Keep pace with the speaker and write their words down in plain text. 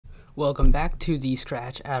Welcome back to the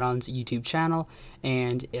Scratch Addons YouTube channel,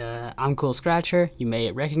 and I'm Cool Scratcher. You may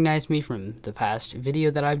recognize me from the past video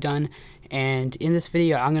that I've done, and in this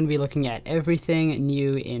video I'm going to be looking at everything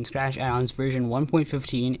new in Scratch Addons version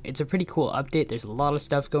 1.15. It's a pretty cool update. There's a lot of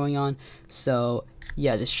stuff going on, so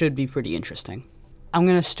yeah, this should be pretty interesting. I'm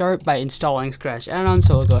going to start by installing Scratch Addons,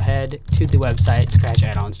 so we'll go ahead to the website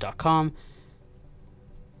scratchaddons.com.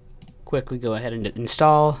 Quickly go ahead and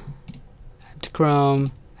install, add to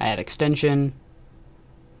Chrome, add extension,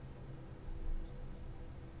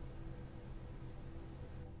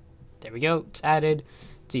 there we go, it's added.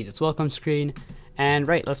 See this welcome screen, and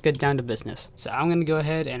right, let's get down to business. So I'm gonna go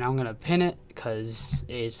ahead and I'm gonna pin it because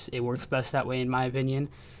it works best that way in my opinion.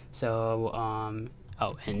 So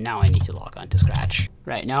oh, and now I need to log on to Scratch.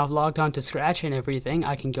 Right, now I've logged on to Scratch and everything.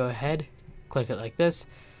 I can go ahead, click it like this,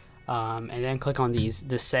 and then click on the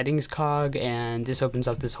settings cog, and this opens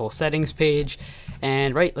up this whole settings page.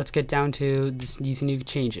 And right, let's get down to these new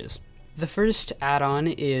changes. The first add-on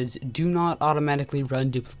is do not automatically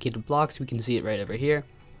run duplicated blocks. We can see it right over here.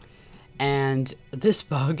 And this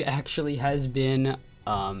bug actually has been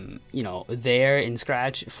there in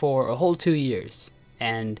Scratch for a whole 2 years,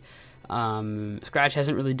 and Scratch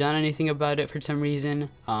hasn't really done anything about it for some reason,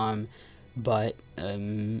 but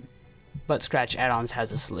Scratch Addons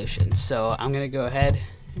has a solution. So I'm gonna go ahead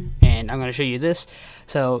and I'm gonna show you this.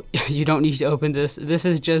 So you don't need to open this. This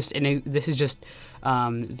is just the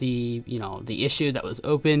issue that was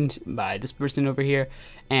opened by this person over here,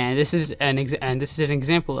 and this is an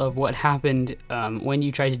example of what happened when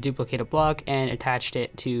you tried to duplicate a block and attached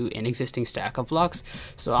it to an existing stack of blocks.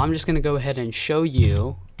 So I'm just gonna go ahead and show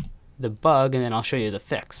you the bug, and then I'll show you the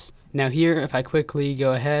fix. Now here, if I quickly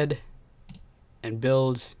go ahead and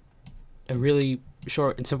build a really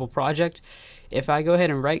short and simple project, if I go ahead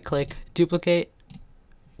and right click, duplicate,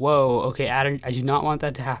 whoa, okay, I do not want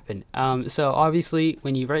that to happen. So obviously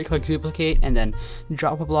when you right click duplicate and then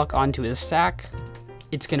drop a block onto a stack,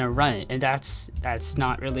 it's gonna run it, and that's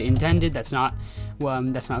not really intended. That's not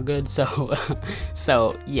good. So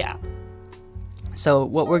so yeah, so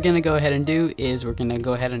what we're gonna go ahead and do is we're gonna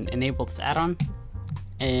go ahead and enable this add-on,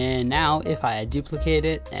 and now if I duplicate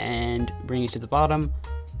it and bring it to the bottom,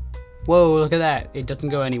 whoa, look at that, it doesn't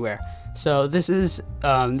go anywhere. So this is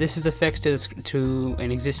a fix to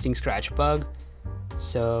an existing Scratch bug.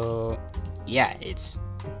 So yeah, it's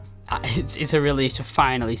a relief to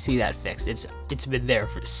finally see that fixed. It's been there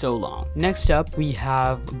for so long. Next up, we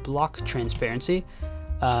have block transparency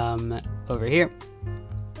over here,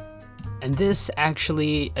 and this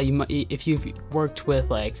actually, if you've worked with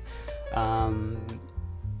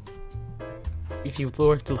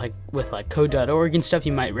with code.org and stuff,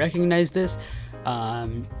 you might recognize this.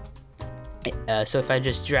 So if I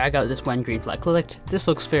just drag out this one green flag clicked, this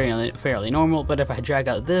looks fairly normal. But if I drag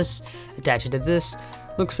out this, attach it to this,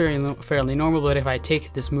 looks fairly normal. But if I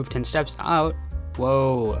take this move 10 steps out,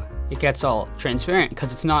 whoa, it gets all transparent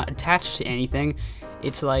because it's not attached to anything.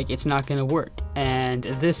 It's like it's not gonna work. And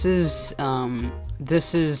this is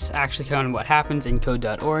actually kind of what happens in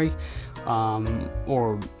code.org.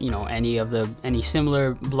 Or any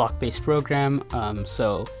similar block-based program.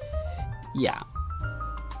 So yeah,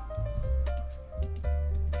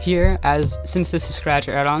 here, since this is Scratch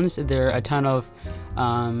Addons, there are a ton of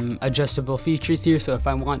adjustable features here. So if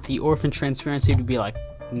I want the orphan transparency to be like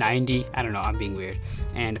 90, I don't know, I'm being weird,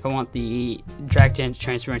 and if I want the drag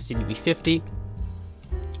transparency to be 50,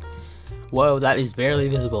 whoa, that is barely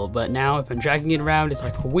visible. But now if I'm dragging it around, it's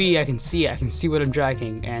like, whee, I can see what I'm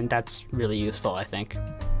dragging, and that's really useful, I think.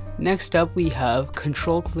 Next up, we have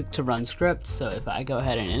Ctrl+Click to run scripts. So if I go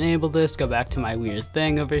ahead and enable this, go back to my weird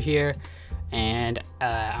thing over here, and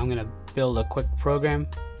I'm gonna build a quick program.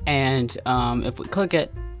 And if we click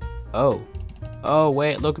it, oh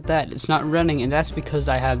wait, look at that, it's not running, and that's because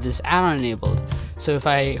I have this add-on enabled. So if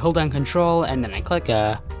I hold down Control and then I click,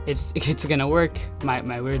 it's gonna work.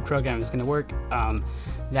 My weird program is gonna work.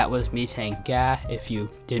 That was me saying "gah" if you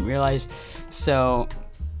didn't realize. So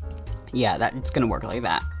yeah, it's gonna work like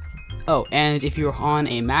that. Oh, and if you're on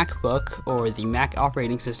a MacBook or the Mac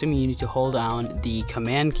operating system, you need to hold down the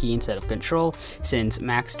Command key instead of Control, since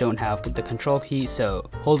Macs don't have the Control key. So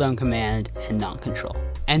hold down Command and not Control,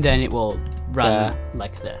 and then it will run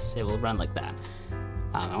like this. It will run like that.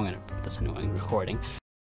 I'm gonna put this annoying recording.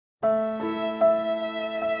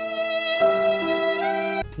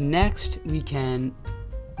 Next, we can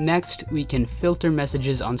filter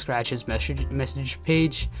messages on Scratch's message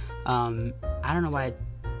page. I don't know why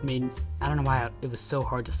it was so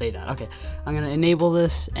hard to say that. Okay, I'm gonna enable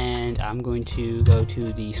this, and I'm going to go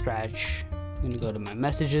to the Scratch. I'm gonna go to my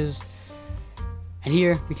messages, and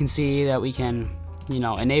here we can see that we can you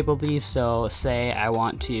know, enable these. So say I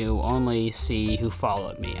want to only see who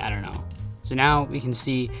followed me, I don't know. So now we can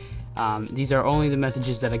see these are only the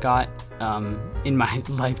messages that I got in my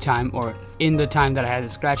lifetime, or in the time that I had a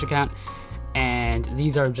Scratch account, and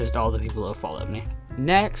these are just all the people who followed me.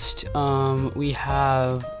 Next, we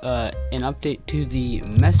have an update to the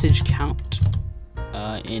message count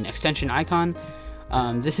in extension icon.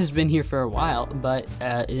 This has been here for a while, but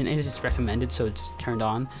it is recommended, so it's turned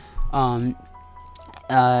on.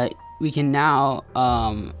 We can now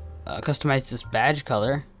customize this badge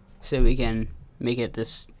color, so we can make it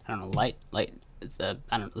this, I don't know, light, I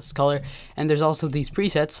don't know, this color. And there's also these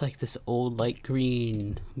presets like this old light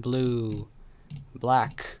green, blue,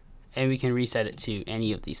 black, and we can reset it to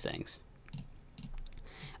any of these things.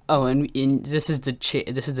 Oh, and this is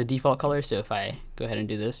the default color. So if I go ahead and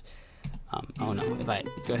do this, oh no, if I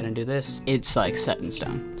go ahead and do this, it's like set in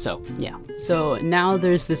stone. So yeah. So now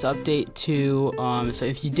there's this update to, so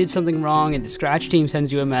if you did something wrong and the Scratch team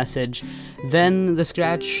sends you a message, then the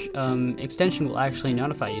Scratch extension will actually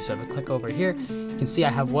notify you. So if I click over here, you can see I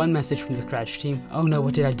have one message from the Scratch team. Oh no,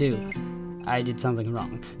 what did I do? I did something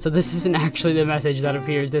wrong. So this isn't actually the message that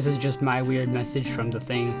appears. This is just my weird message from the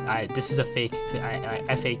thing. This is a fake.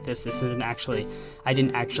 I faked this. This isn't actually. I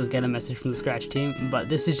didn't actually get a message from the Scratch team, but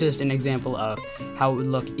this is just an example of how it would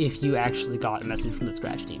look if you actually got a message from the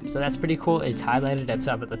Scratch team. So that's pretty cool. It's highlighted. It's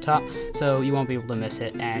up at the top, so you won't be able to miss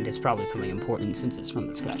it, and it's probably something important since it's from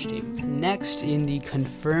the Scratch team. Next, in the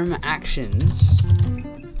confirm actions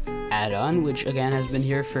add-on, which again has been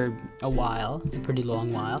here for a while, a pretty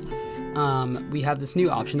long while. We have this new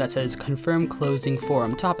option that says confirm closing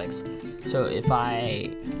forum topics. So if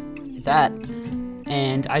I hit that,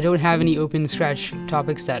 and I don't have any open Scratch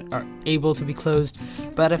topics that are able to be closed,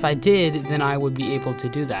 but if I did, then I would be able to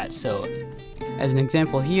do that. So as an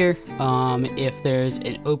example here, if there's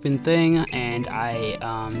an open thing and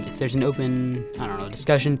if there's an open, I don't know,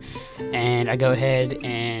 discussion, and I go ahead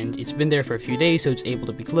and it's been there for a few days, so it's able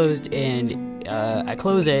to be closed, and I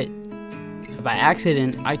close it by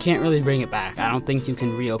accident, I can't really bring it back. I don't think you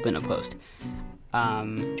can reopen a post. I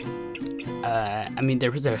mean,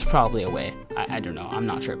 there's probably a way. I don't know. I'm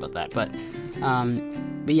not sure about that, but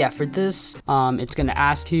yeah, for this, it's going to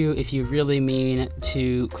ask you if you really mean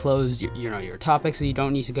to close your topic, so you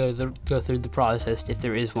don't need to go through the process, if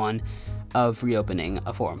there is one, of reopening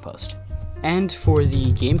a forum post. And for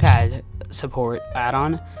the Gamepad Support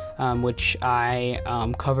add-on, which I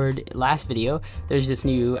covered last video, there's this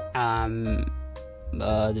new option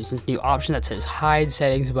that says hide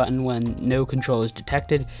settings button when no control is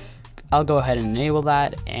detected. I'll go ahead and enable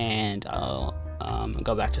that, and I'll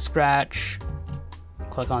go back to Scratch,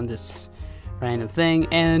 click on this random thing,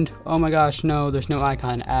 and oh my gosh, no, there's no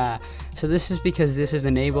icon. So this is because this is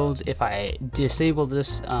enabled. If I disable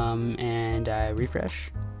this and I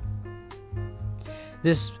refresh,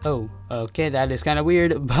 this, oh, okay, that is kind of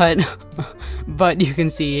weird, but you can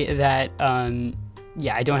see that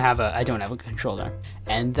yeah, I don't have a controller.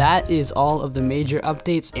 And that is all of the major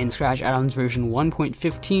updates in Scratch Addons version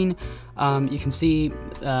 1.15. You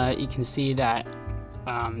can see that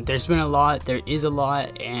there's been a lot, there is a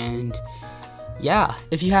lot, and yeah,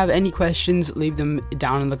 if you have any questions, leave them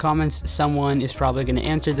down in the comments. Someone is probably going to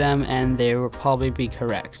answer them, and they will probably be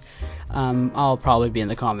correct. I'll probably be in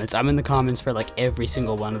the comments. I'm in the comments for like every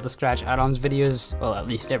single one of the Scratch Addons videos, well, at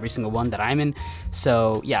least every single one that I'm in.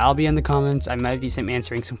 So yeah, I'll be in the comments. I might be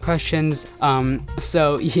answering some questions.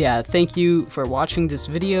 So yeah, thank you for watching this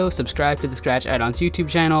video. Subscribe to the Scratch Addons YouTube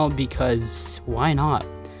channel, because why not?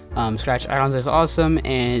 Scratch Addons is awesome,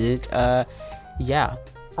 and yeah.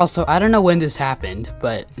 Also, I don't know when this happened,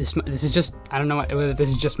 but this is just, I don't know whether this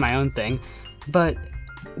is just my own thing, but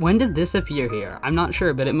when did this appear here? I'm not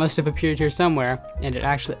sure, but it must have appeared here somewhere, and it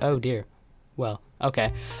actually, oh dear. Well,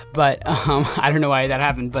 okay. But, I don't know why that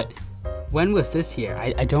happened, but when was this here?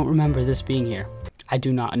 I don't remember this being here. I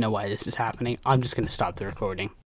do not know why this is happening. I'm just going to stop the recording.